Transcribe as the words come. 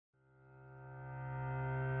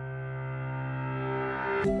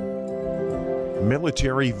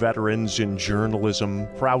Military Veterans in Journalism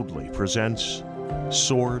proudly presents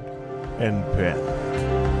Sword and Pen.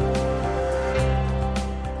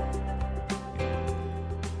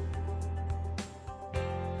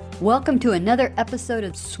 Welcome to another episode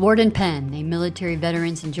of Sword and Pen, a military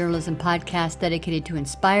veterans in journalism podcast dedicated to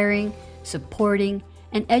inspiring, supporting,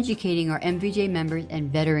 and educating our MVJ members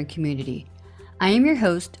and veteran community. I am your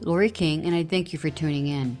host, Lori King, and I thank you for tuning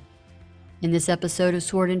in. In this episode of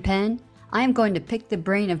Sword and Pen, I am going to pick the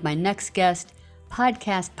brain of my next guest,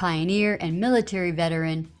 podcast pioneer and military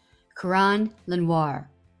veteran, Caron LeNoir,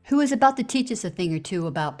 who is about to teach us a thing or two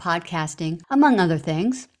about podcasting, among other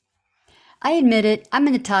things. I admit it, I'm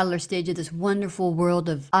in the toddler stage of this wonderful world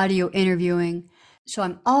of audio interviewing, so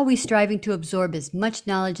I'm always striving to absorb as much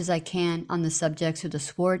knowledge as I can on the subject so the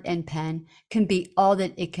sword and pen can be all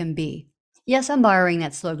that it can be. Yes, I'm borrowing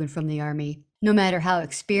that slogan from the Army. No matter how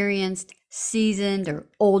experienced, seasoned, or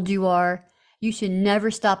old you are, you should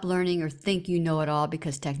never stop learning or think you know it all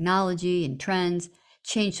because technology and trends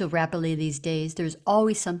change so rapidly these days. There's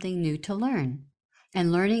always something new to learn.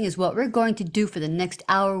 And learning is what we're going to do for the next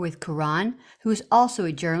hour with Caron, who is also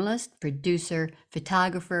a journalist, producer,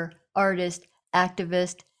 photographer, artist,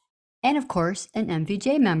 activist, and of course, an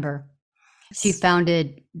MVJ member. She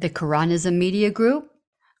founded the Caronism Media Group,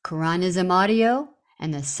 Caronism Audio,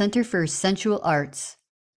 and the Center for Sensual Arts.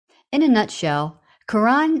 In a nutshell,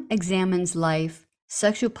 Caron examines life,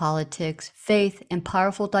 sexual politics, faith, and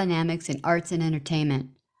powerful dynamics in arts and entertainment.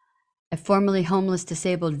 A formerly homeless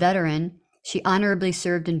disabled veteran, she honorably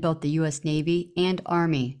served in both the U.S. Navy and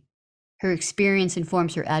Army. Her experience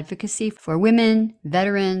informs her advocacy for women,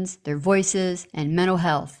 veterans, their voices, and mental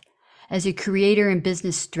health. As a creator and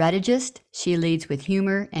business strategist, she leads with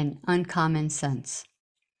humor and uncommon sense.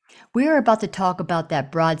 We are about to talk about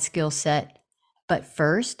that broad skill set, but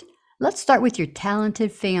first, let's start with your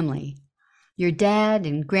talented family. Your dad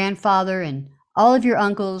and grandfather and all of your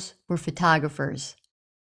uncles were photographers.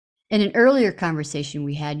 In an earlier conversation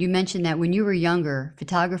we had, you mentioned that when you were younger,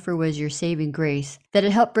 photography was your saving grace, that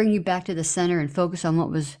it helped bring you back to the center and focus on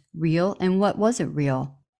what was real and what wasn't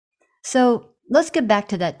real. So let's get back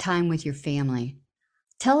to that time with your family.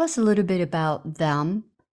 Tell us a little bit about them,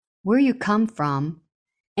 where you come from,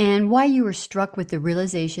 and why you were struck with the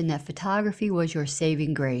realization that photography was your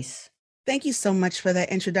saving grace. Thank you so much for that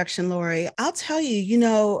introduction, Lori. I'll tell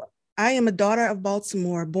you, I am a daughter of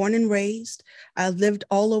Baltimore, born and raised. I've lived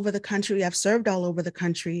all over the country. I've served all over the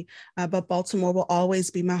country, but Baltimore will always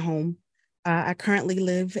be my home. I currently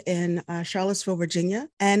live in Charlottesville, Virginia,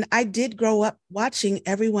 and I did grow up watching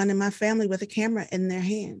everyone in my family with a camera in their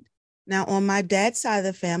hand. Now, on my dad's side of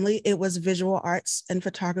the family, it was visual arts and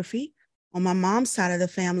photography. On my mom's side of the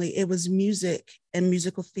family, it was music and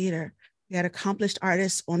musical theater. We had accomplished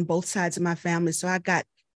artists on both sides of my family, so I got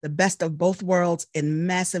the best of both worlds in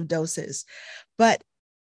massive doses. But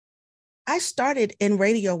I started in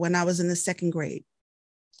radio when I was in the second grade.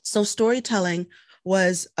 So storytelling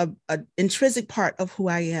was an intrinsic part of who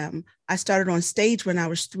I am. I started on stage when I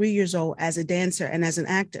was 3 years old as a dancer and as an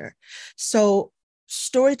actor. So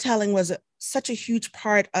storytelling was such a huge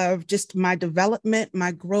part of just my development,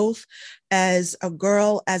 my growth as a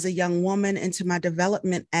girl, as a young woman, into my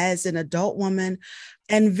development as an adult woman.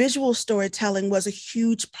 And visual storytelling was a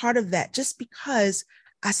huge part of that just because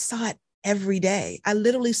I saw it every day. I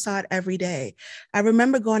literally saw it every day. I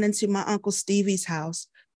remember going into my Uncle Stevie's house,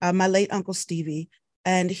 my late Uncle Stevie,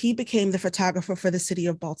 and he became the photographer for the city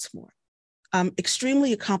of Baltimore.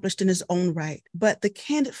 Extremely accomplished in his own right, but the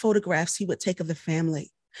candid photographs he would take of the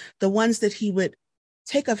family, the ones that he would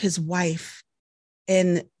take of his wife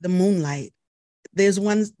in the moonlight. There's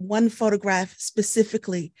one photograph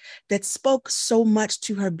specifically that spoke so much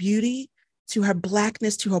to her beauty, to her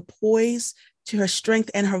Blackness, to her poise, to her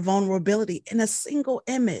strength and her vulnerability in a single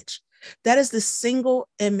image. That is the single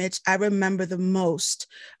image I remember the most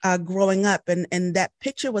growing up. And that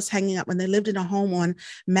picture was hanging up when they lived in a home on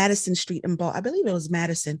Madison Street I believe it was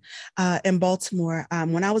Madison in Baltimore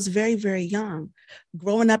when I was very, very young,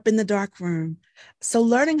 growing up in the dark room. So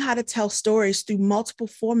learning how to tell stories through multiple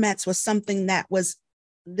formats was something that was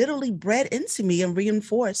literally bred into me and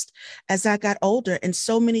reinforced as I got older in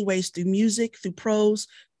so many ways, through music, through prose,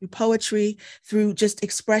 through poetry, through just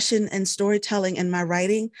expression and storytelling in my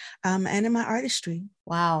writing and in my artistry.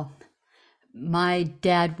 Wow. My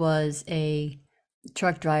dad was a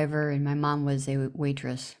truck driver and my mom was a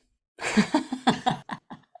waitress.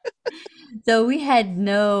 So we had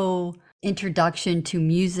no introduction to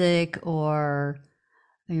music or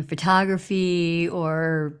photography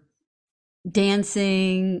or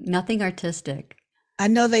dancing, nothing artistic. I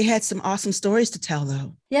know they had some awesome stories to tell,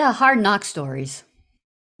 though. Yeah, hard knock stories.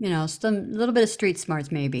 some little bit of street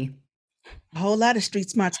smarts, maybe. A whole lot of street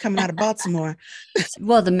smarts coming out of Baltimore.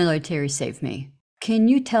 Well, the military saved me. Can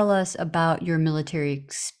you tell us about your military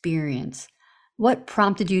experience? What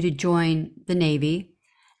prompted you to join the Navy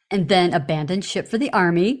and then abandon ship for the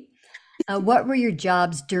Army? What were your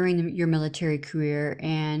jobs during your military career,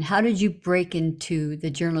 and how did you break into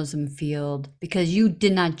the journalism field? Because you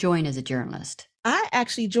did not join as a journalist. I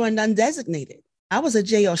actually joined undesignated. I was a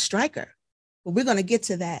JO striker, but we're going to get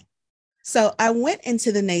to that. So I went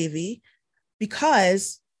into the Navy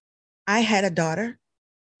because I had a daughter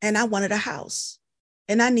and I wanted a house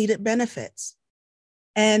and I needed benefits.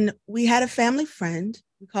 And we had a family friend,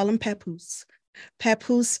 we call him Papoose.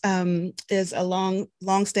 Papoose is a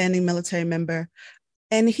long-standing military member.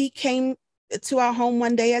 And he came to our home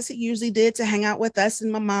one day, as he usually did, to hang out with us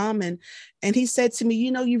and my mom. And he said to me,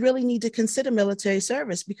 you really need to consider military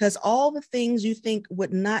service, because all the things you think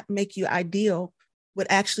would not make you ideal would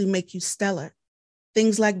actually make you stellar.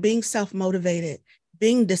 Things like being self-motivated,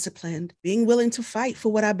 being disciplined, being willing to fight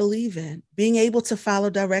for what I believe in, being able to follow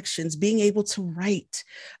directions, being able to write.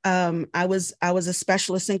 I was a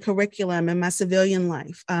specialist in curriculum in my civilian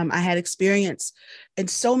life. I had experience in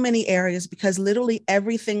so many areas, because literally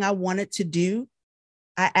everything I wanted to do,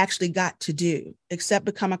 I actually got to do, except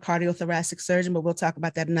become a cardiothoracic surgeon, but we'll talk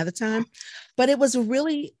about that another time. But it was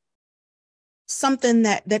really something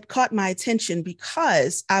that caught my attention,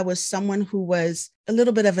 because I was someone who was a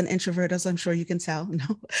little bit of an introvert, as I'm sure you can tell. No,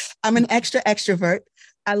 I'm an extrovert.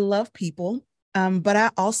 I love people, but I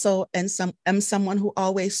also am someone who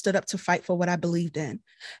always stood up to fight for what I believed in.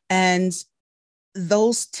 And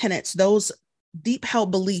those tenets, those deep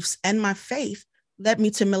held beliefs and my faith led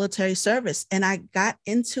me to military service. And I got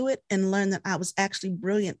into it and learned that I was actually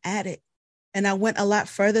brilliant at it. And I went a lot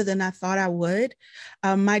further than I thought I would.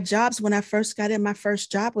 My jobs, when I first got in, my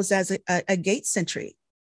first job was as a gate sentry.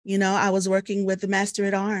 I was working with the Master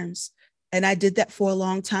at Arms, and I did that for a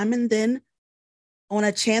long time. And then on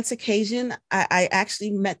a chance occasion, I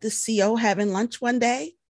actually met the CO having lunch one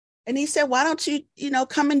day. And he said, why don't you,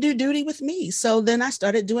 come and do duty with me? So then I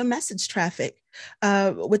started doing message traffic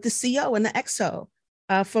with the CO and the XO.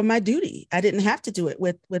 For my duty. I didn't have to do it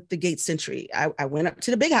with the gate sentry. I went up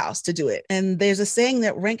to the big house to do it. And there's a saying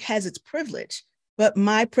that rank has its privilege, but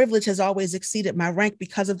my privilege has always exceeded my rank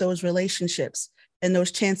because of those relationships and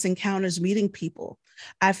those chance encounters, meeting people.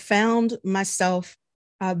 I found myself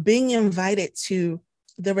being invited to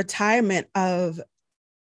the retirement of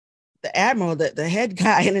the admiral, the head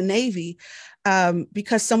guy in the Navy,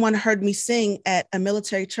 because someone heard me sing at a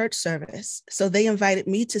military church service. So they invited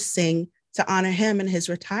me to sing to honor him in his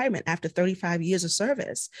retirement after 35 years of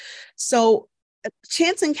service. So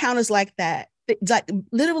chance encounters like that, like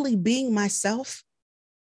literally being myself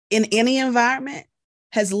in any environment,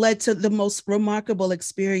 has led to the most remarkable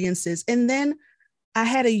experiences. And then I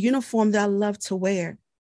had a uniform that I loved to wear.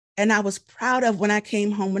 And I was proud of when I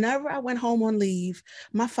came home. Whenever I went home on leave,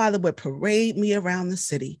 my father would parade me around the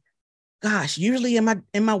city. Gosh, usually in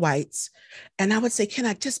my whites. And I would say, can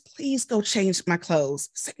I just please go change my clothes?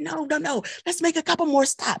 I said, no. Let's make a couple more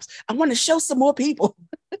stops. I want to show some more people.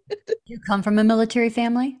 You come from a military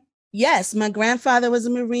family? Yes, my grandfather was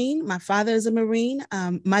a Marine. My father is a Marine.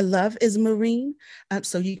 My love is a Marine.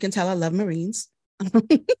 So you can tell I love Marines.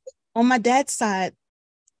 On my dad's side,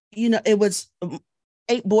 it was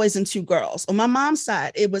 8 boys and 2 girls. On my mom's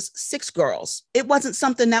side, it was 6 girls. It wasn't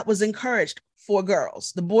something that was encouraged for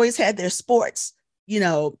girls. The boys had their sports.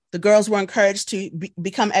 The girls were encouraged to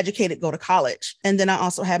become educated, go to college. And then I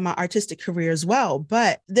also had my artistic career as well.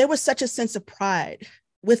 But there was such a sense of pride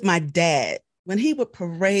with my dad when he would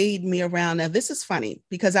parade me around. Now, this is funny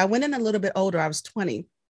because I went in a little bit older. I was 20.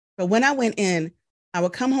 But when I went in, I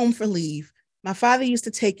would come home for leave. My father used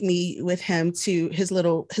to take me with him to his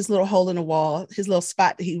little hole in the wall, his little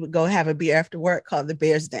spot that he would go have a beer after work called the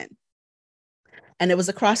Bear's Den. And it was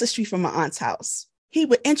across the street from my aunt's house. He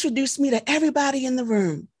would introduce me to everybody in the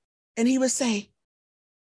room. And he would say,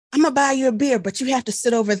 I'm going to buy you a beer, but you have to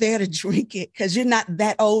sit over there to drink it because you're not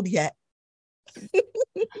that old yet.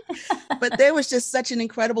 But there was just such an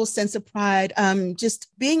incredible sense of pride. Just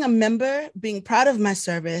being a member, being proud of my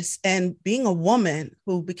service, and being a woman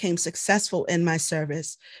who became successful in my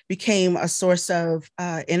service became a source of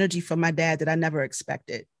energy for my dad that I never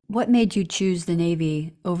expected. What made you choose the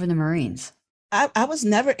Navy over the Marines? I was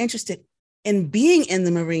never interested in being in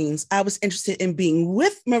the Marines. I was interested in being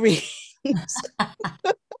with Marines.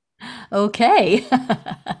 Okay.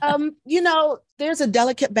 There's a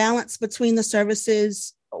delicate balance between the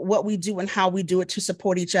services, what we do and how we do it to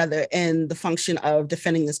support each other in the function of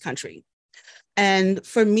defending this country. And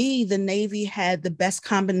for me, the Navy had the best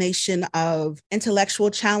combination of intellectual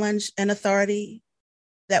challenge and authority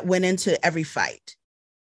that went into every fight.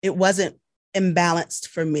 It wasn't imbalanced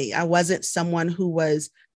for me. I wasn't someone who was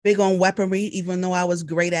big on weaponry, even though I was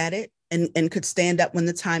great at it and could stand up when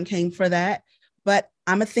the time came for that. But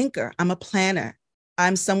I'm a thinker. I'm a planner.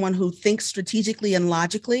 I'm someone who thinks strategically and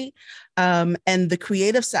logically. And the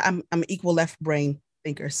creative side, I'm an equal left brain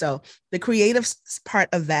thinker. So the creative part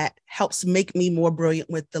of that helps make me more brilliant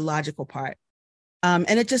with the logical part. And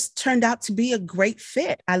it just turned out to be a great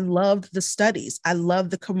fit. I loved the studies. I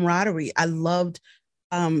loved the camaraderie. I loved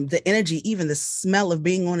the energy, even the smell of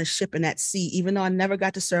being on a ship and at sea, even though I never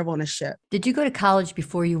got to serve on a ship. Did you go to college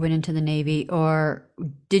before you went into the Navy, or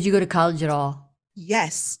did you go to college at all?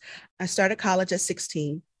 Yes, I started college at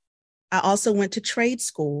 16. I also went to trade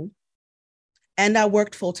school and I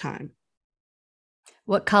worked full time.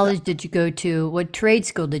 What college did you go to? What trade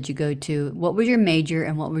school did you go to? What was your major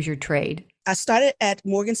and what was your trade? I started at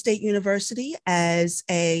Morgan State University as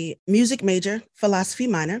a music major, philosophy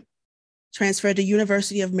minor, transferred to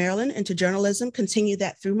University of Maryland into journalism, continued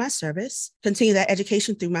that through my service, continued that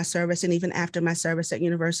education through my service, and even after my service at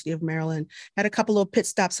University of Maryland, had a couple of pit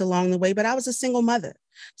stops along the way, but I was a single mother.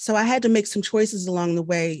 So I had to make some choices along the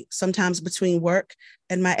way, sometimes between work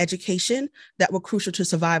and my education that were crucial to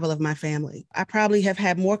survival of my family. I probably have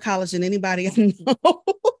had more college than anybody I know.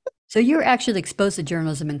 So you were actually exposed to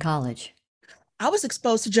journalism in college. I was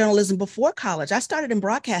exposed to journalism before college. I started in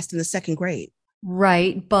broadcast in the second grade.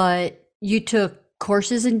 Right, but you took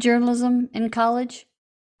courses in journalism in college?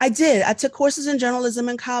 I did. I took courses in journalism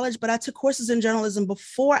in college, but I took courses in journalism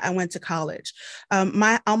before I went to college.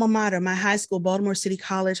 My alma mater, my high school, Baltimore City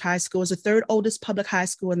College High School, is the third oldest public high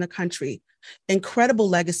school in the country. Incredible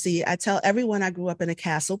legacy. I tell everyone I grew up in a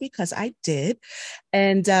castle because I did.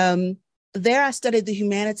 And there I studied the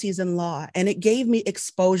humanities and law, and it gave me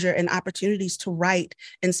exposure and opportunities to write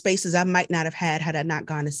in spaces I might not have had I not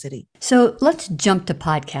gone to City. So let's jump to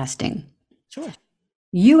podcasting. Sure.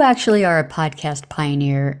 You actually are a podcast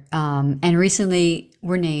pioneer, and recently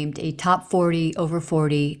were named a top 40 over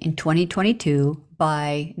 40 in 2022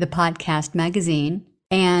 by the Podcast Magazine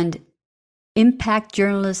and Impact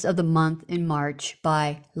Journalist of the Month in March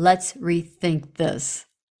by Let's Rethink This.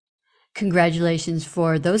 Congratulations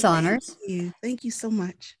for those honors. Thank you. Thank you so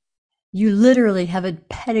much. You literally have a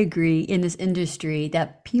pedigree in this industry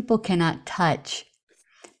that people cannot touch.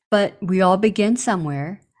 But we all begin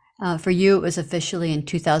somewhere. For you, it was officially in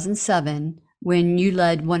 2007 when you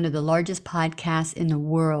led one of the largest podcasts in the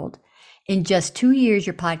world. In just 2 years,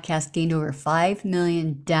 your podcast gained over 5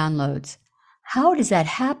 million downloads. How does that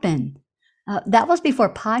happen? That was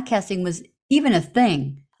before podcasting was even a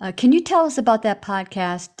thing. Can you tell us about that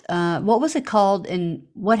podcast? What was it called and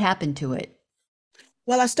what happened to it?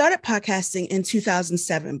 Well, I started podcasting in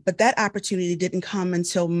 2007, but that opportunity didn't come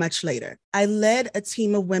until much later. I led a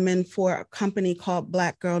team of women for a company called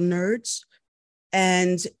Black Girl Nerds,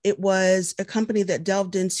 and it was a company that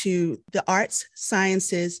delved into the arts,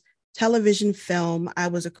 sciences, television, film. I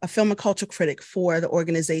was a film and culture critic for the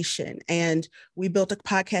organization, and we built a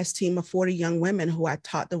podcast team of 40 young women who I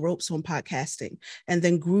taught the ropes on podcasting, and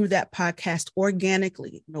then grew that podcast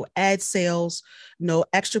organically. No ad sales, no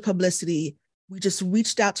extra publicity. We just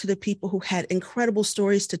reached out to the people who had incredible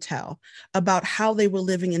stories to tell about how they were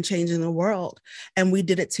living and changing the world. And we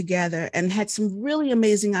did it together and had some really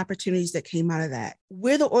amazing opportunities that came out of that.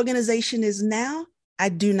 Where the organization is now, I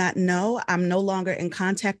do not know. I'm no longer in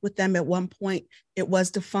contact with them. At one point, it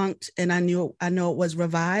was defunct and I know it was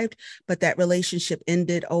revived, but that relationship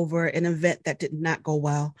ended over an event that did not go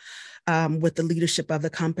well with the leadership of the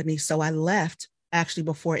company. So I left actually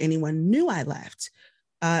before anyone knew I left.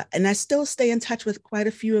 And I still stay in touch with quite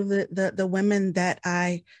a few of the women that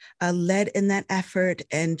I led in that effort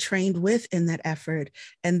and trained with in that effort.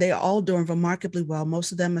 And they're all doing remarkably well.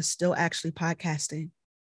 Most of them are still actually podcasting.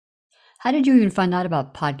 How did you even find out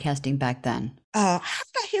about podcasting back then? How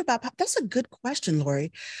did I hear about that's a good question,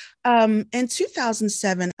 Lori. In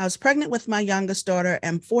 2007, I was pregnant with my youngest daughter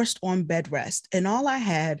and forced on bed rest. And all I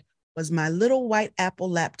had was my little white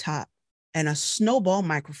Apple laptop and a snowball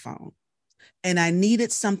microphone. And I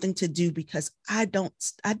needed something to do because I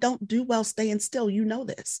don't do well staying still. You know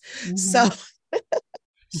this. Mm-hmm.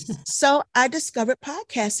 So I discovered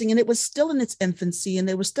podcasting, and it was still in its infancy, and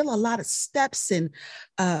there was still a lot of steps and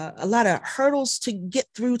a lot of hurdles to get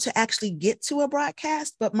through to actually get to a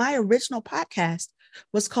broadcast. But my original podcast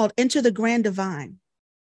was called Enter the Grand Divine.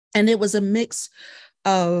 And it was a mix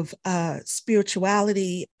of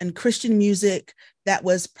spirituality and Christian music that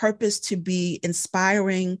was purposed to be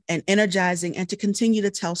inspiring and energizing and to continue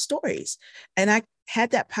to tell stories. And I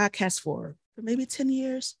had that podcast for for maybe 10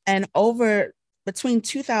 years. And over between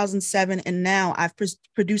 2007 and now, I've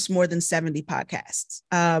produced more than 70 podcasts.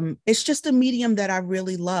 It's just a medium that I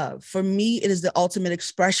really love. For me, it is the ultimate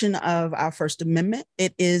expression of our First Amendment.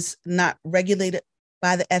 It is not regulated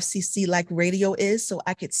by the FCC like radio is. So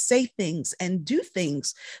I could say things and do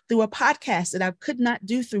things through a podcast that I could not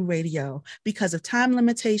do through radio because of time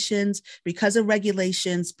limitations, because of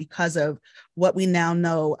regulations, because of what we now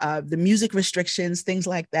know, the music restrictions, things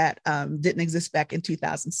like that didn't exist back in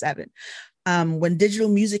 2007. When digital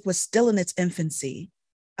music was still in its infancy,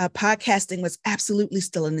 podcasting was absolutely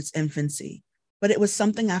still in its infancy, but it was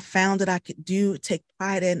something I found that I could do, take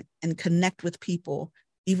pride in, and connect with people,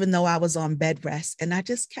 even though I was on bed rest, and I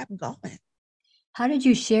just kept going. How did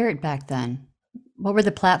you share it back then? What were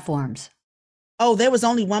the platforms? Oh, there was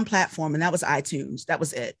only one platform, and that was iTunes. That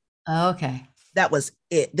was it. Oh, okay. That was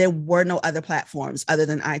it. There were no other platforms other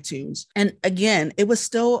than iTunes. And again, it was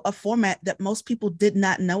still a format that most people did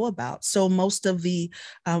not know about. So most of the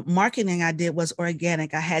marketing I did was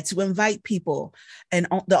organic. I had to invite people, and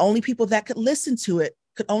the only people that could listen to it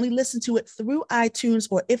could only listen to it through iTunes,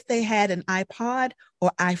 or if they had an iPod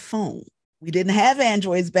or iPhone. We didn't have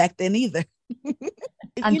Androids back then either.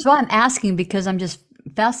 I'm asking because I'm just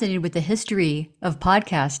fascinated with the history of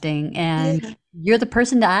podcasting, and you're the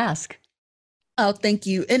person to ask. Oh, thank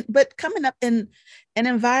you. But coming up in an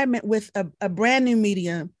environment with a brand new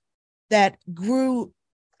medium that grew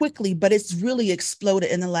quickly, but it's really exploded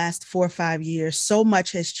in the last 4 or 5 years. So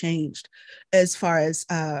much has changed as far as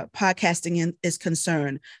podcasting is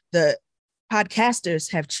concerned. The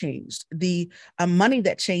podcasters have changed. The money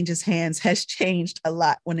that changes hands has changed a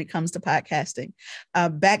lot when it comes to podcasting.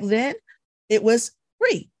 Back then, it was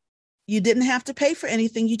free. You didn't have to pay for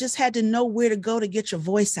anything. You just had to know where to go to get your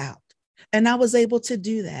voice out. And I was able to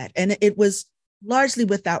do that. And it was largely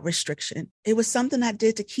without restriction. It was something I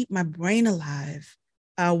did to keep my brain alive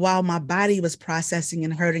while my body was processing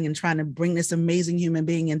and hurting and trying to bring this amazing human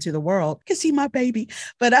being into the world. You can see my baby.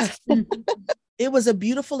 But it was a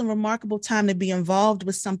beautiful and remarkable time to be involved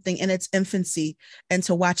with something in its infancy, and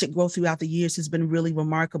to watch it grow throughout the years has been really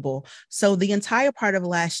remarkable. So the entire part of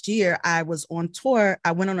last year, I was on tour.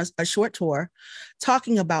 I went on a short tour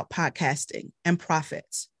talking about podcasting and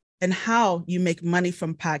profits, and how you make money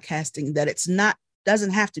from podcasting, that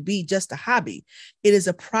doesn't have to be just a hobby. It is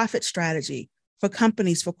a profit strategy for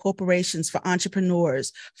companies, for corporations, for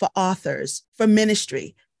entrepreneurs, for authors, for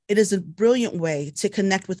ministry. It is a brilliant way to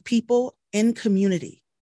connect with people in community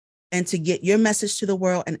and to get your message to the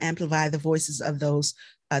world and amplify the voices of those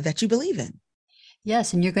that you believe in.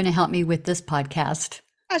 Yes, and you're going to help me with this podcast.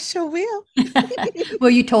 I sure will.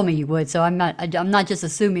 Well, you told me you would, so I'm not just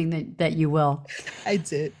assuming that you will. I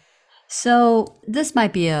did. So this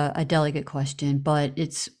might be a delicate question, but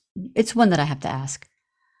it's one that I have to ask.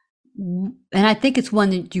 And I think it's one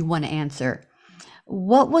that you want to answer.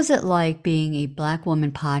 What was it like being a Black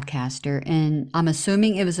woman podcaster? And I'm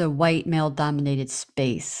assuming it was a white male dominated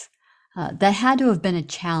space. That had to have been a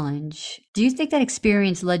challenge. Do you think that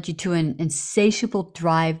experience led you to an insatiable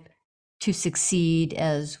drive to succeed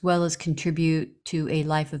as well as contribute to a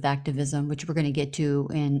life of activism, which we're going to get to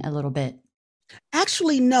in a little bit?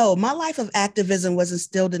 Actually, no. My life of activism was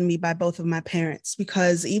instilled in me by both of my parents,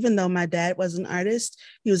 because even though my dad was an artist,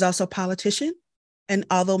 he was also a politician. And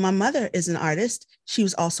although my mother is an artist, she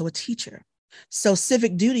was also a teacher. So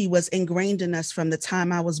civic duty was ingrained in us from the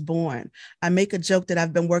time I was born. I make a joke that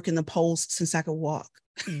I've been working the polls since I could walk.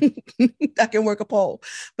 I can work a poll.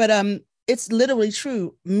 But it's literally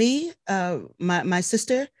true. Me, my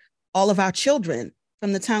sister, all of our children,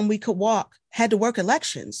 from the time we could walk, had to work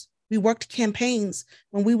elections. We worked campaigns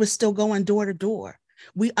when we were still going door to door.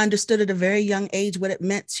 We understood at a very young age what it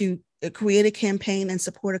meant to create a campaign and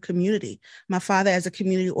support a community. My father, as a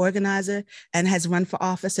community organizer, and has run for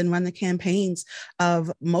office and run the campaigns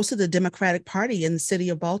of most of the Democratic Party in the city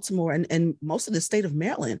of Baltimore and most of the state of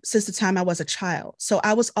Maryland since the time I was a child. So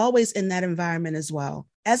I was always in that environment as well.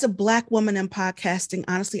 As a Black woman in podcasting,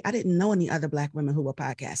 honestly, I didn't know any other Black women who were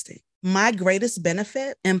podcasting. My greatest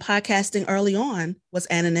benefit in podcasting early on was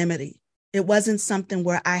anonymity. It wasn't something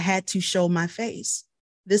where I had to show my face.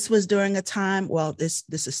 This was during a time, well, this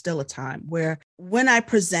is still a time where when I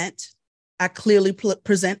present, I clearly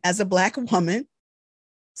present as a Black woman.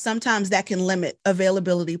 Sometimes that can limit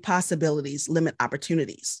availability, possibilities, limit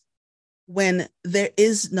opportunities. When there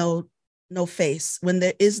is no face, when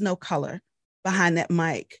there is no color behind that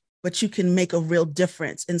mic, but you can make a real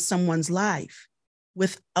difference in someone's life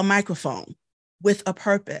with a microphone, with a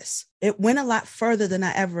purpose. It went a lot further than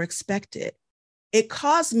I ever expected. It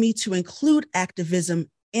caused me to include activism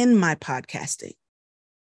in my podcasting.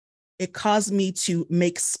 It caused me to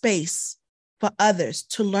make space for others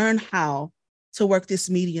to learn how to work this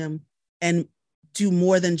medium and do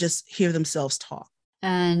more than just hear themselves talk.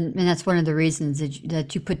 And that's one of the reasons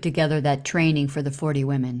that you put together that training for the 40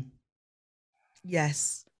 women.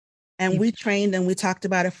 Yes. And we trained and we talked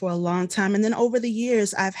about it for a long time. And then over the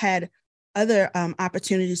years, I've had other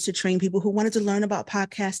opportunities to train people who wanted to learn about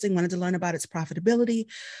podcasting, wanted to learn about its profitability,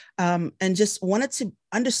 and just wanted to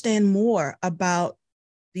understand more about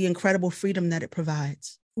the incredible freedom that it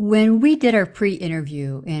provides. When we did our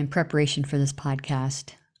pre-interview in preparation for this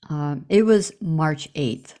podcast, it was March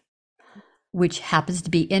 8th, which happens to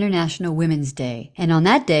be International Women's Day. And on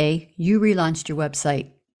that day, you relaunched your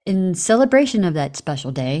website. In celebration of that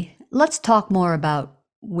special day, let's talk more about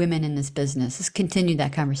women in this business. Let's continue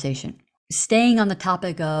that conversation. Staying on the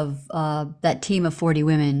topic of that team of 40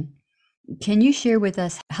 women, can you share with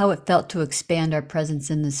us how it felt to expand our presence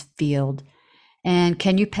in this field? And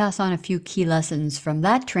can you pass on a few key lessons from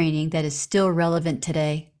that training that is still relevant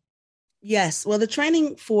today? Yes. Well, the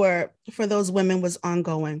training for those women was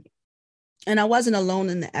ongoing. And I wasn't alone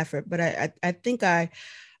in the effort, but I think I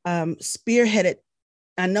spearheaded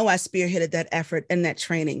that effort and that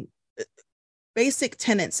training. Basic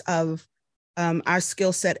tenets of our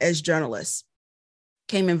skill set as journalists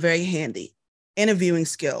came in very handy. Interviewing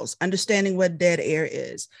skills, understanding what dead air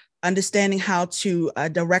is, understanding how to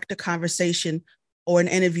direct a conversation or an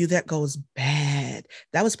interview that goes bad.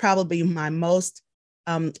 That was probably my most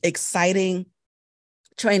exciting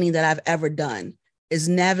training that I've ever done, is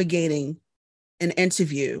navigating an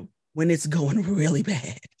interview when it's going really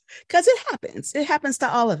bad. Because it happens. It happens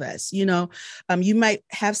to all of us. You know, you might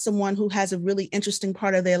have someone who has a really interesting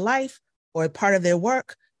part of their life or a part of their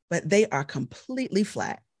work, but they are completely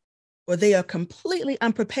flat, or they are completely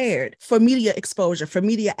unprepared for media exposure, for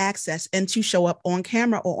media access, and to show up on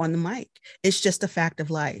camera or on the mic. It's just a fact of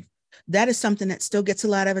life. That is something that still gets a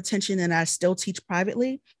lot of attention, and I still teach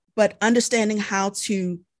privately. But understanding how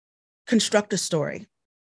to construct a story,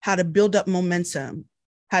 how to build up momentum,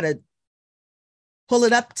 how to pull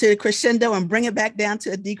it up to a crescendo and bring it back down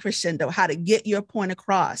to a decrescendo, how to get your point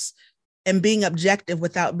across, and being objective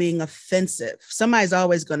without being offensive. Somebody's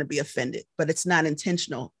always going to be offended, but it's not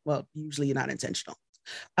intentional. Well, usually you're not intentional.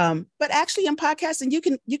 But actually in podcasting,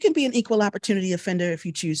 you can be an equal opportunity offender if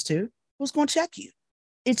you choose to. Who's going to check you?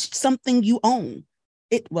 It's something you own.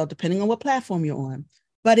 Well, depending on what platform you're on,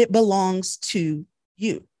 but it belongs to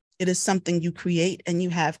you. It is something you create and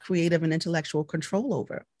you have creative and intellectual control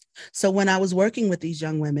over. So when I was working with these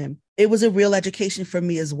young women, it was a real education for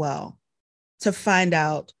me as well, to find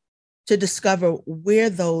out, to discover where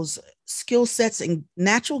those skill sets and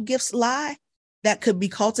natural gifts lie that could be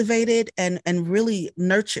cultivated and really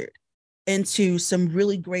nurtured into some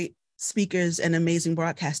really great speakers and amazing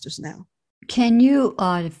broadcasters now. Can you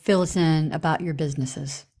fill us in about your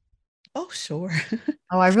businesses? Oh, sure.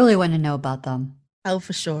 Oh, I really want to know about them. Oh,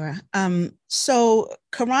 for sure. So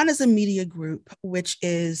Caron is a media group, which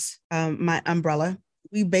is my umbrella.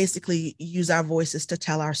 We basically use our voices to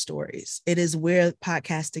tell our stories. It is where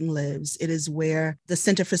podcasting lives. It is where the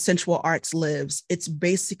Center for Sensual Arts lives. It's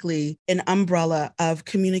basically an umbrella of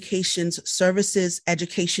communications, services,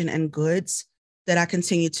 education, and goods that I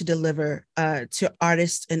continue to deliver to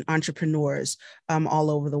artists and entrepreneurs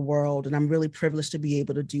all over the world. And I'm really privileged to be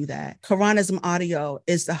able to do that. Caronism Audio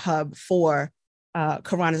is the hub for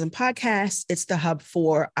Caronism Podcast. It's the hub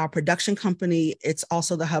for our production company. It's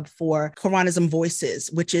also the hub for Caronism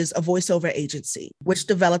Voices, which is a voiceover agency, which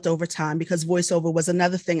developed over time because voiceover was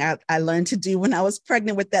another thing I learned to do when I was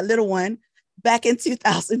pregnant with that little one back in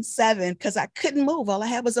 2007, because I couldn't move. All I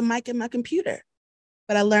had was a mic and my computer.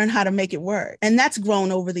 But I learned how to make it work. And that's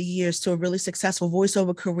grown over the years to a really successful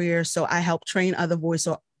voiceover career. So I help train other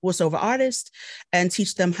voiceover artists and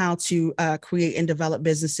teach them how to create and develop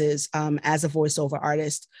businesses as a voiceover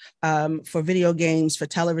artist for video games, for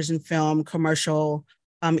television, film, commercial,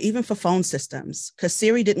 even for phone systems, because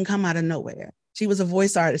Siri didn't come out of nowhere. She was a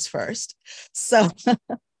voice artist first. So,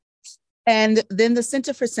 and then the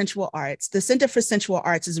Center for Sensual Arts. The Center for Sensual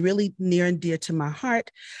Arts is really near and dear to my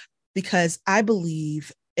heart because I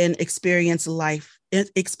believe in experiencing life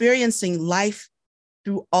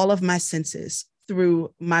through all of my senses,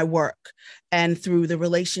 through my work and through the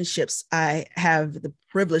relationships I have the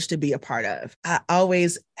privilege to be a part of. I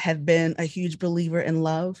always have been a huge believer in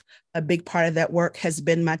love. A big part of that work has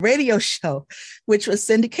been my radio show, which was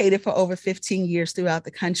syndicated for over 15 years throughout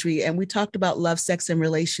the country. And we talked about love, sex, and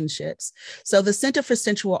relationships. So the Center for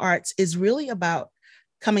Sensual Arts is really about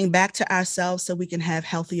coming back to ourselves so we can have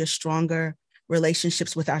healthier, stronger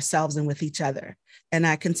relationships with ourselves and with each other. And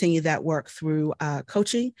I continue that work through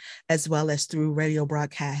coaching, as well as through radio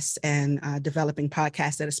broadcasts and developing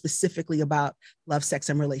podcasts that are specifically about love, sex,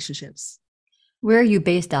 and relationships. Where are you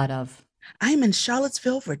based out of? I'm in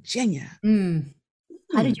Charlottesville, Virginia.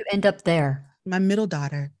 How did you end up there? My middle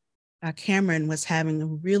daughter, Cameron, was having a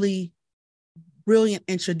really brilliant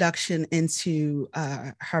introduction into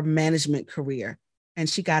her management career. And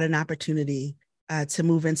she got an opportunity to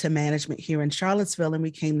move into management here in Charlottesville. And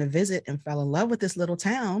we came to visit and fell in love with this little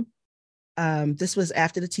town. This was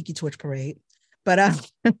after the Tiki Torch Parade.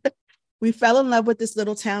 But we fell in love with this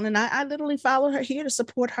little town, and I literally followed her here to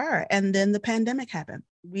support her. And then the pandemic happened.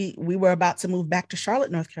 We were about to move back to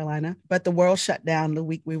Charlotte, North Carolina, but the world shut down the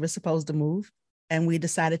week we were supposed to move. And we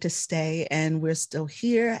decided to stay, and we're still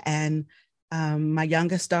here. And my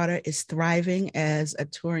youngest daughter is thriving as a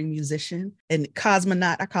touring musician and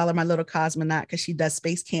cosmonaut. I call her my little cosmonaut because she does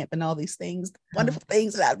space camp and all these things, wonderful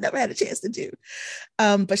things that I've never had a chance to do.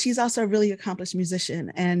 But she's also a really accomplished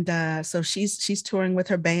musician. And so she's touring with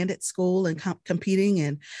her band at school and competing.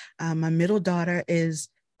 And my middle daughter is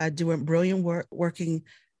doing brilliant work, working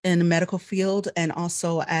in the medical field and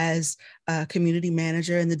also as a community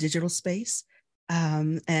manager in the digital space.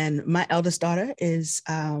 And my eldest daughter is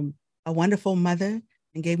a wonderful mother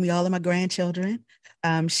and gave me all of my grandchildren.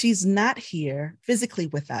 She's not here physically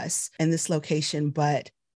with us in this location, but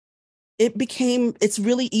it's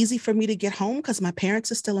really easy for me to get home because my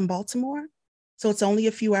parents are still in Baltimore. So it's only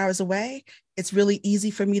a few hours away. It's really easy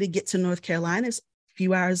for me to get to North Carolina. It's a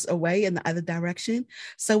few hours away in the other direction.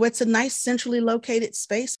 So it's a nice centrally located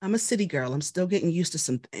space. I'm a city girl. I'm still getting used to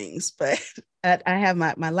some things, but I have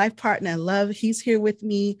my life partner in love. He's here with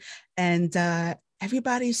me, and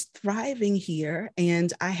everybody's thriving here,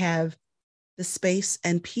 and I have the space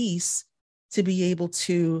and peace to be able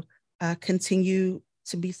to continue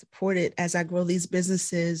to be supported as I grow these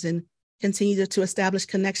businesses and continue to establish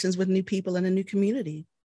connections with new people in a new community,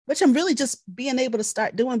 which I'm really just being able to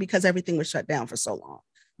start doing because everything was shut down for so long.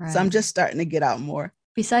 Right. So I'm just starting to get out more.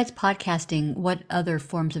 Besides podcasting, what other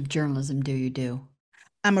forms of journalism do you do?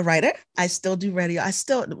 I'm a writer. I still do radio.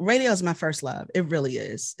 Radio is my first love. It really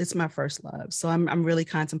is. It's my first love. So I'm really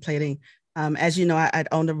contemplating. As you know, I'd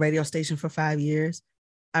owned a radio station for 5 years.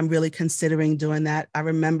 I'm really considering doing that. I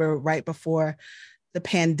remember right before the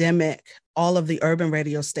pandemic, all of the urban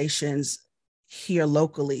radio stations here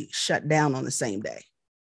locally shut down on the same day.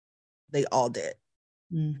 They all did.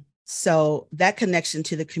 So that connection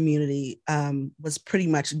to the community was pretty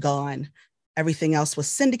much gone. Everything else was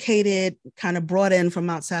syndicated, kind of brought in from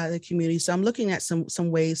outside of the community. So I'm looking at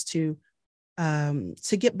some ways to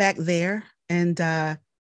get back there. And I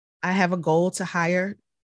have a goal to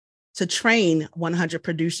train 100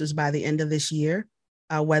 producers by the end of this year,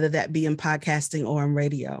 whether that be in podcasting or in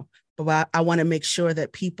radio. But I want to make sure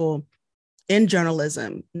that people in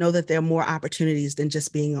journalism know that there are more opportunities than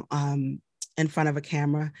just being in front of a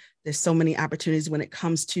camera. There's so many opportunities when it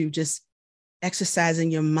comes to just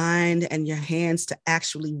exercising your mind and your hands to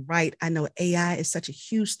actually write. I know AI is such a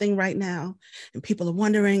huge thing right now, and people are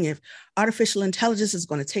wondering if artificial intelligence is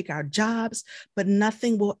going to take our jobs, but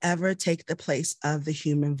nothing will ever take the place of the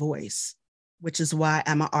human voice, which is why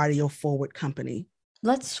I'm an audio forward company.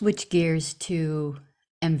 Let's switch gears to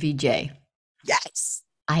MVJ. Yes.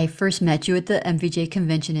 I first met you at the MVJ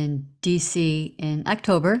convention in DC in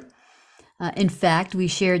October. In fact, we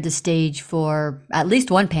shared the stage for at least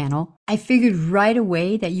one panel. I figured right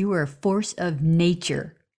away that you were a force of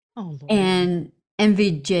nature. Oh, Lord. And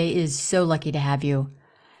MVJ is so lucky to have you.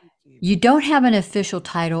 You don't have an official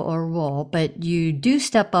title or role, but you do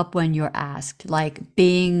step up when you're asked, like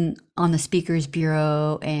being on the Speakers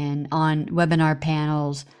Bureau and on webinar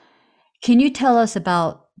panels. Can you tell us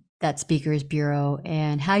about that Speakers Bureau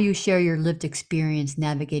and how you share your lived experience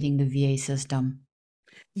navigating the VA system?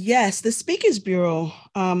 Yes, the Speakers Bureau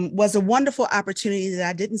was a wonderful opportunity that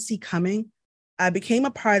I didn't see coming. I became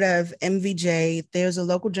a part of MVJ. There's a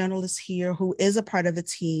local journalist here who is a part of the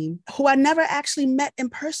team, who I never actually met in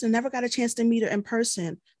person, never got a chance to meet her in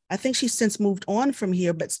person. I think she's since moved on from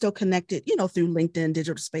here, but still connected, through LinkedIn,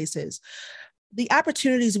 digital spaces. The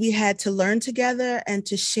opportunities we had to learn together and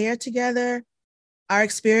to share together, our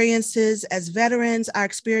experiences as veterans, our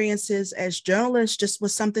experiences as journalists, just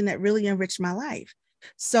was something that really enriched my life.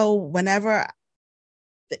 So whenever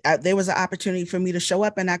there was an opportunity for me to show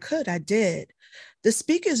up, and I did. The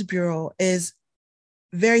Speakers Bureau is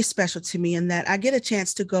very special to me in that I get a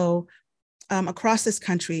chance to go across this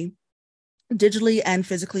country, digitally and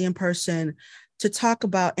physically in person, to talk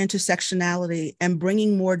about intersectionality and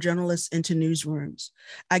bringing more journalists into newsrooms.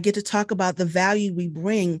 I get to talk about the value we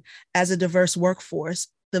bring as a diverse workforce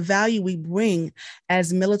the value we bring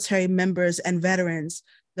as military members and veterans,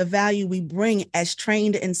 the value we bring as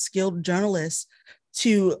trained and skilled journalists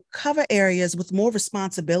to cover areas with more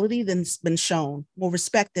responsibility than's been shown, more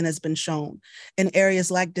respect than has been shown in areas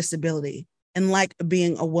like disability, and like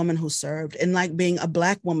being a woman who served, and like being a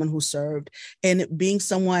Black woman who served, and being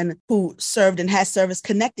someone who served and has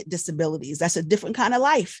service-connected disabilities. That's a different kind of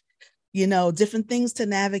life, different things to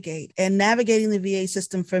navigate. And navigating the VA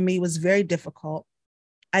system for me was very difficult.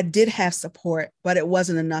 I did have support, but it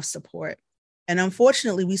wasn't enough support. And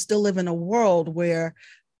unfortunately, we still live in a world where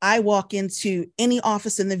I walk into any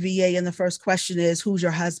office in the VA and the first question is, who's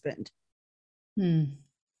your husband? I'm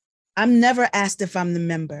never asked if I'm the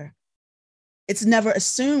member. It's never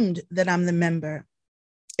assumed that I'm the member.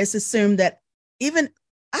 It's assumed that even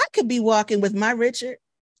I could be walking with my Richard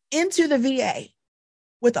into the VA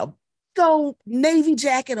with a gold Navy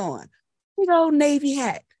jacket on, Navy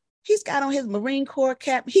hat. He's got on his Marine Corps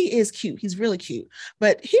cap. He is cute. He's really cute.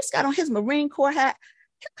 But he's got on his Marine Corps hat.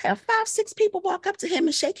 He'll have 5, 6 people walk up to him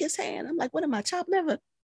and shake his hand. I'm like, what am I, chopped liver?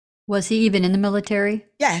 Was he even in the military?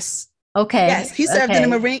 Yes. Okay. Yes. He served in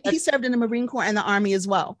the Marine. He served in the Marine Corps and the Army as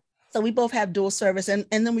well. So we both have dual service, and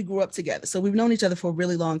then we grew up together. So we've known each other for a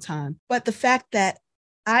really long time. But the fact that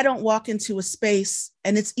I don't walk into a space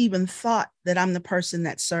and it's even thought that I'm the person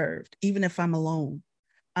that served, even if I'm alone,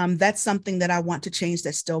 that's something that I want to change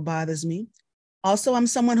that still bothers me. Also, I'm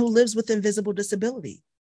someone who lives with invisible disability.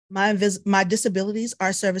 My disabilities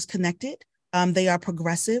are service connected. They are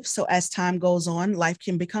progressive. So as time goes on, life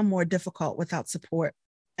can become more difficult without support.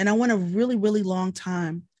 And I went a really, really long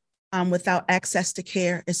time without access to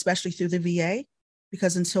care, especially through the VA,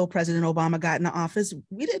 because until President Obama got into office,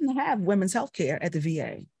 we didn't have women's health care at the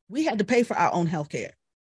VA. We had to pay for our own health care.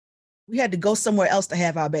 We had to go somewhere else to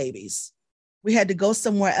have our babies. We had to go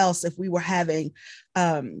somewhere else if we were having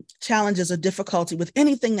challenges or difficulty with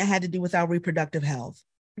anything that had to do with our reproductive health.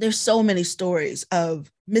 There's so many stories of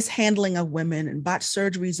mishandling of women and botched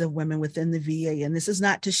surgeries of women within the VA. And this is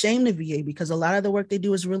not to shame the VA, because a lot of the work they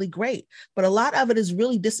do is really great, but a lot of it is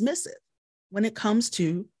really dismissive when it comes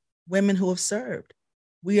to women who have served.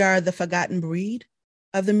 We are the forgotten breed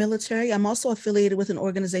of the military. I'm also affiliated with an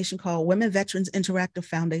organization called Women Veterans Interactive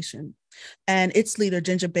Foundation. And its leader,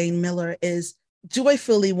 Ginger Bain Miller, is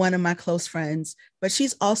joyfully one of my close friends, but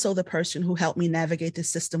she's also the person who helped me navigate the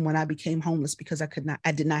system when I became homeless because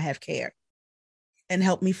I did not have care, and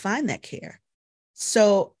helped me find that care.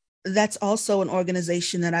 So that's also an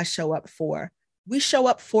organization that I show up for. We show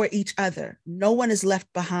up for each other. No one is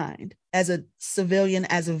left behind. As a civilian,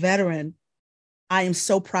 as a veteran, I am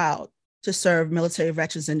so proud to serve military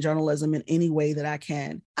veterans in journalism in any way that I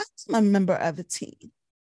can. I'm a member of the team.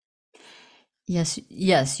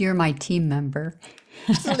 Yes, you're my team member.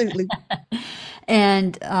 Absolutely.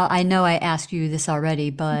 And I know I asked you this already,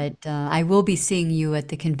 but I will be seeing you at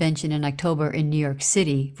the convention in October in New York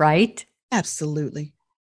City, right? Absolutely.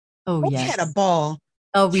 Oh, We yes. had a ball.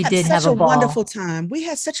 Oh, we did have such a ball. Wonderful time. We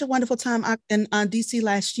had such a wonderful time in DC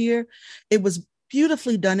last year. It was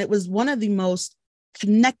beautifully done. It was one of the most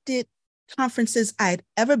connected conferences I had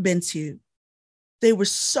ever been to. There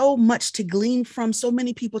was so much to glean from, so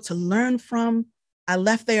many people to learn from. I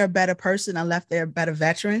left there a better person. I left there a better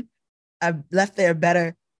veteran. I left there a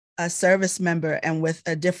better service member, and with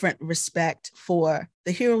a different respect for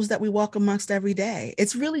the heroes that we walk amongst every day.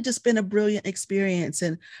 It's really just been a brilliant experience.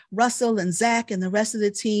 And Russell and Zach and the rest of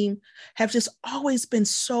the team have just always been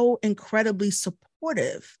so incredibly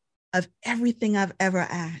supportive of everything I've ever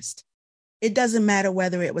asked. It doesn't matter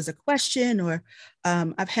whether it was a question or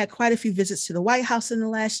I've had quite a few visits to the White House in the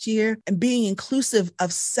last year, and being inclusive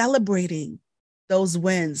of celebrating those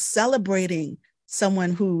wins, celebrating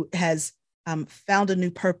someone who has found a new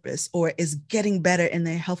purpose or is getting better in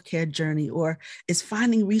their healthcare journey or is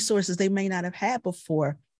finding resources they may not have had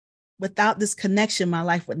before. Without this connection, my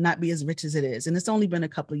life would not be as rich as it is. And it's only been a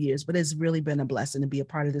couple of years, but it's really been a blessing to be a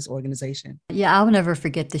part of this organization. Yeah, I'll never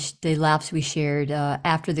forget the laughs we shared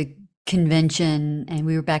after the convention, and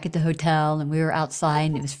we were back at the hotel and we were outside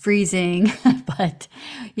and it was freezing, but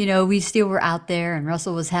we still were out there, and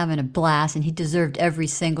Russell was having a blast, and he deserved every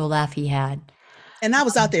single laugh he had. And I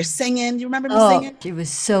was out there singing. You remember me singing? It was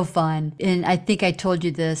so fun. And I think I told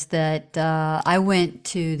you this, that I went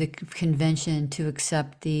to the convention to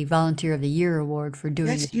accept the Volunteer of the Year award for doing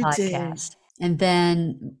Yes, the you podcast. And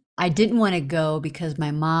then I didn't want to go because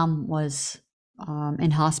my mom was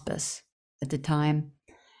in hospice at the time.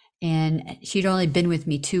 And she'd only been with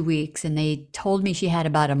me 2 weeks, and they told me she had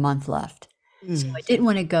about a month left. So I didn't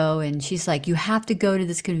want to go. And she's like, you have to go to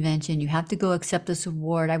this convention. You have to go accept this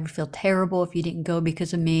award. I would feel terrible if you didn't go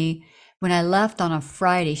because of me. When I left on a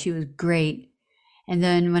Friday, she was great. And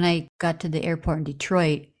then when I got to the airport in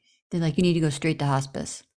Detroit, they're like, you need to go straight to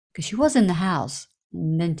hospice because she was in the house.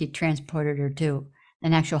 And then they transported her to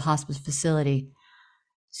an actual hospice facility.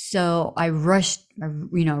 So I rushed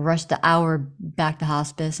the hour back to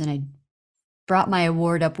hospice, and I brought my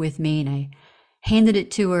award up with me and I handed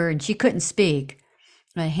it to her, and she couldn't speak.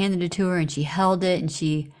 I handed it to her and she held it,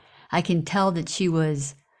 and I can tell that she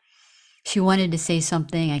wanted to say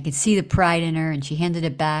something. I could see the pride in her, and she handed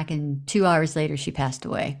it back, and 2 hours later she passed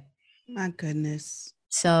away. My goodness.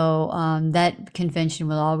 So that convention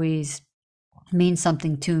will always mean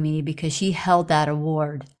something to me because she held that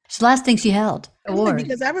award. It's the last thing she held. Award.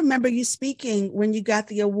 Because I remember you speaking when you got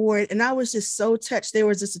the award, and I was just so touched. There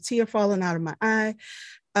was just a tear falling out of my eye.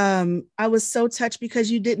 I was so touched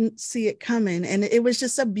because you didn't see it coming, and it was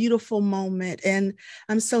just a beautiful moment. And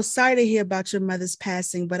I'm so sorry to hear about your mother's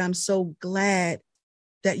passing, but I'm so glad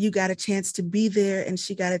that you got a chance to be there and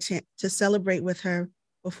she got a chance to celebrate with her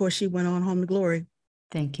before she went on home to glory.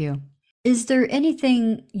 Thank you. Is there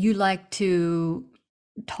anything you like to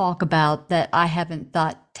talk about that I haven't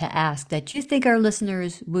thought to ask that you think our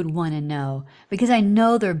listeners would want to know? Because I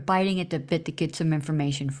know they're biting at the bit to get some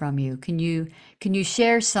information from you. Can you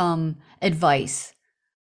share some advice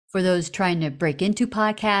for those trying to break into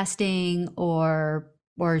podcasting or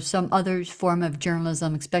some other form of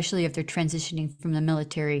journalism, especially if they're transitioning from the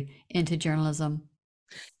military into journalism?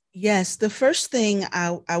 Yes, the first thing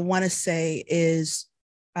I want to say is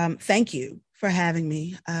thank you for having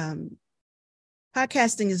me.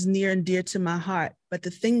 Podcasting is near and dear to my heart, but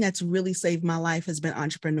the thing that's really saved my life has been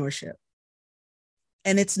entrepreneurship.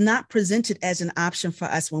 And it's not presented as an option for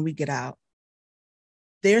us when we get out.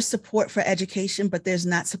 There's support for education, but there's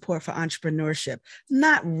not support for entrepreneurship.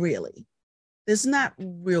 Not really. There's not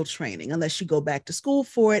real training unless you go back to school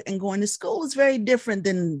for it, and going to school is very different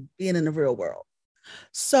than being in the real world.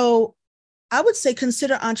 So I would say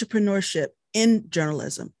consider entrepreneurship in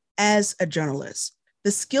journalism as a journalist. The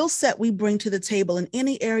skill set we bring to the table in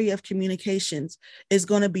any area of communications is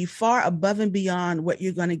going to be far above and beyond what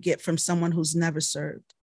you're going to get from someone who's never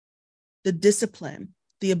served. The discipline,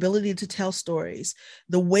 the ability to tell stories,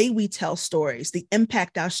 the way we tell stories, the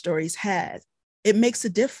impact our stories have, it makes a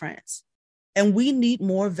difference. And we need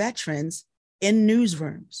more veterans in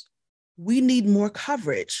newsrooms. We need more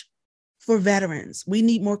coverage for veterans. We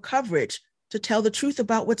need more coverage to tell the truth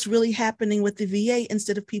about what's really happening with the VA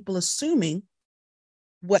instead of people assuming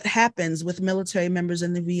what happens with military members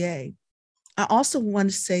in the VA. I also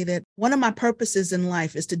want to say that one of my purposes in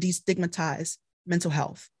life is to destigmatize mental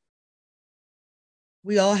health.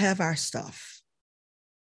 We all have our stuff,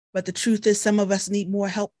 but the truth is some of us need more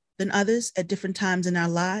help than others at different times in our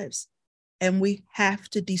lives. And we have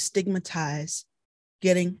to destigmatize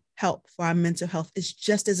getting help for our mental health. It's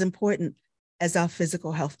just as important as our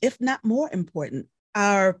physical health, if not more important.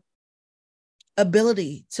 Our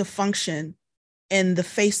ability to function in the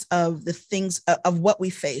face of the things of what we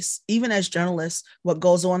face, even as journalists, what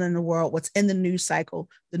goes on in the world, what's in the news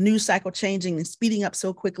cycle changing and speeding up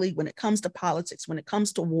so quickly when it comes to politics, when it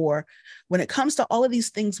comes to war, when it comes to all of these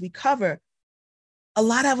things we cover, a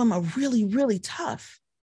lot of them are really, really tough.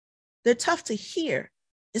 They're tough to hear,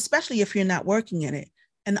 especially if you're not working in it.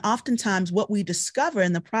 And oftentimes what we discover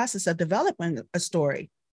in the process of developing a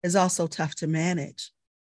story is also tough to manage.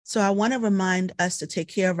 So I want to remind us to take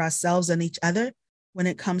care of ourselves and each other when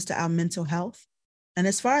it comes to our mental health. And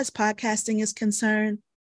as far as podcasting is concerned,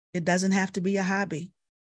 it doesn't have to be a hobby.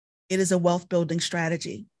 It is a wealth building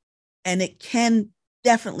strategy. And it can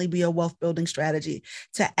definitely be a wealth building strategy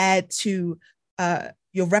to add to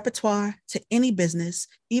your repertoire, to any business,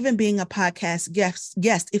 even being a podcast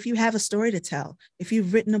guest. If you have a story to tell, if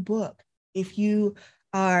you've written a book, if you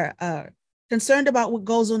are concerned about what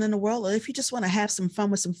goes on in the world, or if you just want to have some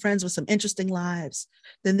fun with some friends with some interesting lives,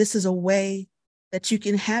 then this is a way that you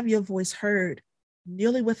can have your voice heard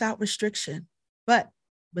nearly without restriction, but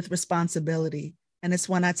with responsibility. And it's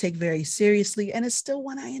one I take very seriously, and it's still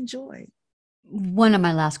one I enjoy. One of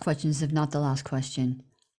my last questions, if not the last question.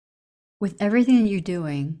 With everything that you're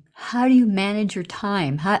doing, how do you manage your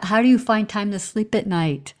time? How do you find time to sleep at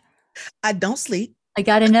night? I don't sleep. I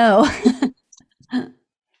got to know.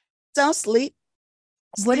 Don't sleep.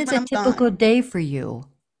 What is a typical day for you?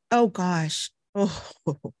 Oh, gosh. Oh,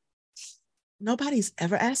 nobody's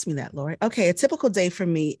ever asked me that, Lori. Okay, a typical day for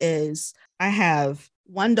me is I have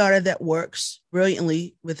one daughter that works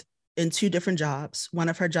brilliantly in two different jobs. One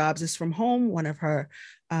of her jobs is from home. One of her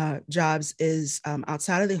jobs is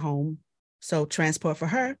outside of the home. So transport for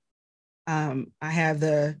her. I have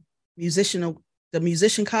the musician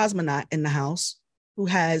cosmonaut in the house who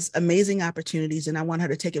has amazing opportunities, and I want her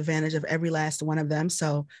to take advantage of every last one of them.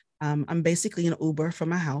 So I'm basically an Uber from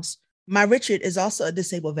my house. My Richard is also a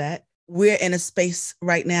disabled vet. We're in a space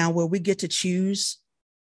right now where we get to choose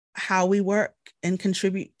how we work and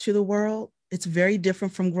contribute to the world. It's very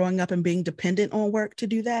different from growing up and being dependent on work to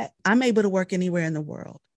do that. I'm able to work anywhere in the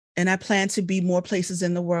world. And I plan to be more places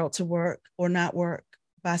in the world to work or not work,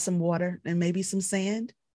 buy some water and maybe some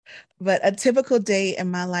sand. But a typical day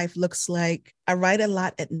in my life looks like I write a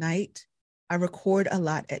lot at night. I record a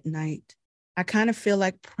lot at night. I kind of feel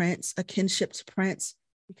like Prince, a kinship to Prince,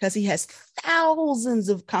 because he has thousands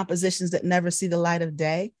of compositions that never see the light of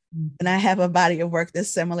day. And I have a body of work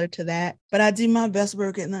that's similar to that. But I do my best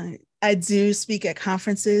work at night. I do speak at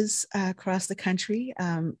conferences across the country.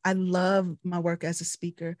 I love my work as a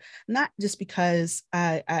speaker, not just because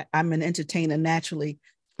I'm an entertainer naturally,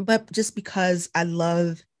 but just because I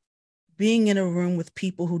love being in a room with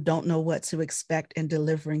people who don't know what to expect and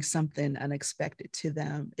delivering something unexpected to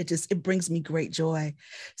them. It brings me great joy.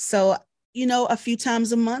 So, a few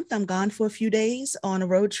times a month, I'm gone for a few days on a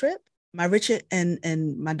road trip. My Richard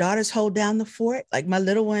and my daughters hold down the fort. Like my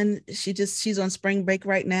little one, she's on spring break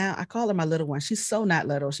right now. I call her my little one. She's so not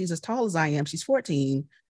little. She's as tall as I am. She's 14,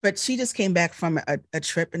 but she just came back from a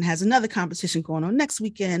trip and has another competition going on next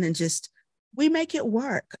weekend, and we make it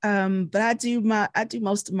work. But I do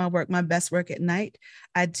most of my work, my best work at night.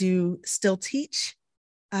 I do still teach,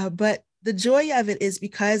 but the joy of it is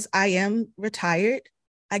because I am retired,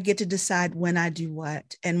 I get to decide when I do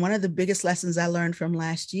what. And one of the biggest lessons I learned from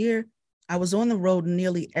last year, I was on the road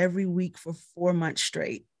nearly every week for 4 months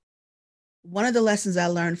straight. One of the lessons I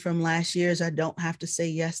learned from last year is I don't have to say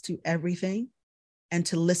yes to everything and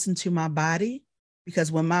to listen to my body,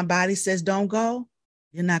 because when my body says don't go,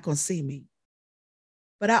 you're not going to see me.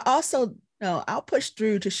 But I also know I'll push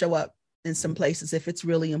through to show up in some places if it's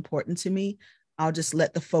really important to me. I'll just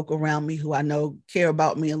let the folk around me who I know care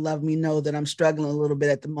about me and love me know that I'm struggling a little bit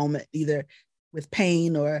at the moment, either with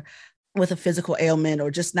pain or with a physical ailment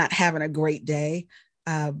or just not having a great day.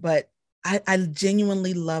 But I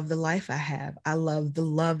genuinely love the life I have. I love the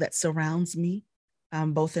love that surrounds me,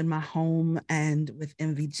 both in my home and with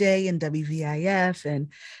MVJ and WVIF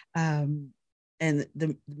and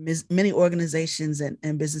the many organizations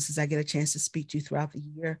and businesses I get a chance to speak to throughout the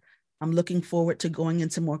year. I'm looking forward to going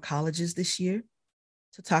into more colleges this year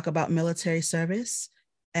to talk about military service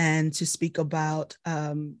and to speak about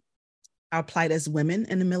our plight as women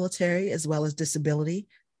in the military, as well as disability.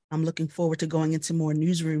 I'm looking forward to going into more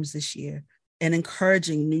newsrooms this year and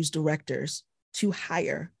encouraging news directors to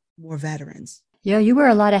hire more veterans. Yeah, you wear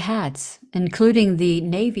a lot of hats, including the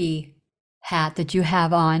Navy hat that you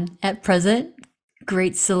have on at present.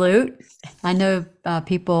 Great salute. I know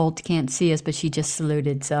people can't see us, but she just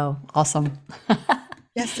saluted. So awesome.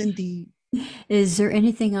 Yes, indeed. Is there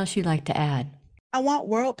anything else you'd like to add? I want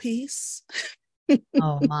world peace.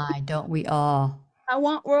 Oh my, don't we all? I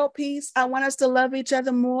want world peace. I want us to love each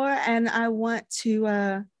other more. And I want to,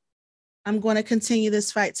 I'm going to continue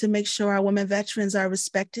this fight to make sure our women veterans are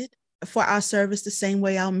respected for our service the same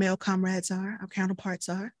way our male comrades are, our counterparts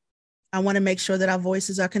are. I want to make sure that our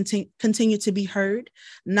voices are continue to be heard,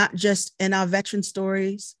 not just in our veteran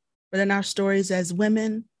stories, but in our stories as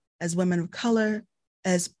women of color,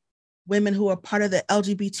 as women who are part of the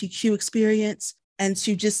LGBTQ experience, and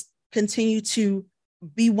to just continue to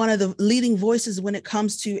be one of the leading voices when it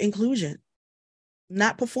comes to inclusion,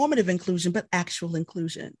 not performative inclusion, but actual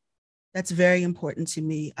inclusion. That's very important to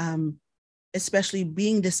me, especially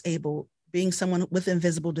being disabled, being someone with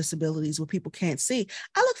invisible disabilities where people can't see.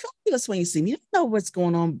 I look fabulous when you see me. You don't know what's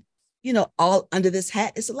going on, all under this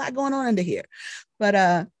hat. It's a lot going on under here.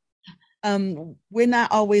 But we're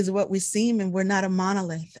not always what we seem, and we're not a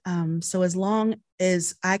monolith. So as long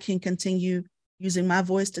as I can continue using my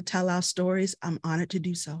voice to tell our stories, I'm honored to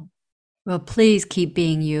do so. Well, please keep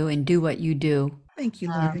being you and do what you do. Thank you,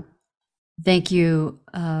 Lori. Thank you,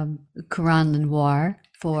 Caron LeNoir,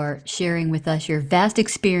 for sharing with us your vast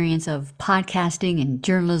experience of podcasting and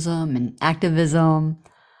journalism and activism.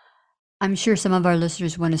 I'm sure some of our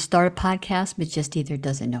listeners want to start a podcast, but just either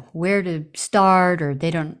doesn't know where to start or they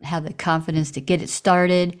don't have the confidence to get it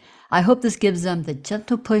started. I hope this gives them the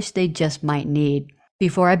gentle push they just might need.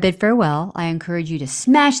 Before I bid farewell, I encourage you to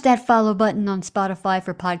smash that follow button on Spotify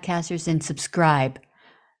for podcasters and subscribe.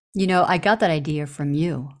 I got that idea from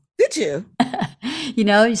you. Did you?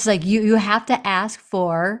 It's like you have to ask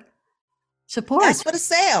for support. Ask for the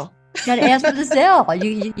sale. You got to ask for the sale.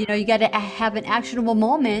 You got to have an actionable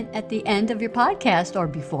moment at the end of your podcast or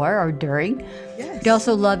before or during. Yes. I'd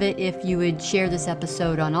also love it if you would share this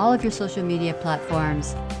episode on all of your social media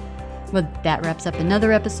platforms. Well, that wraps up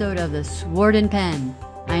another episode of The Sword and Pen.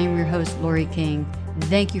 I am your host, Lori King.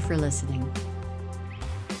 Thank you for listening.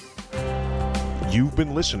 You've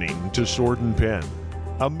been listening to Sword and Pen,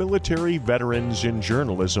 a military veterans in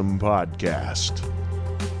journalism podcast.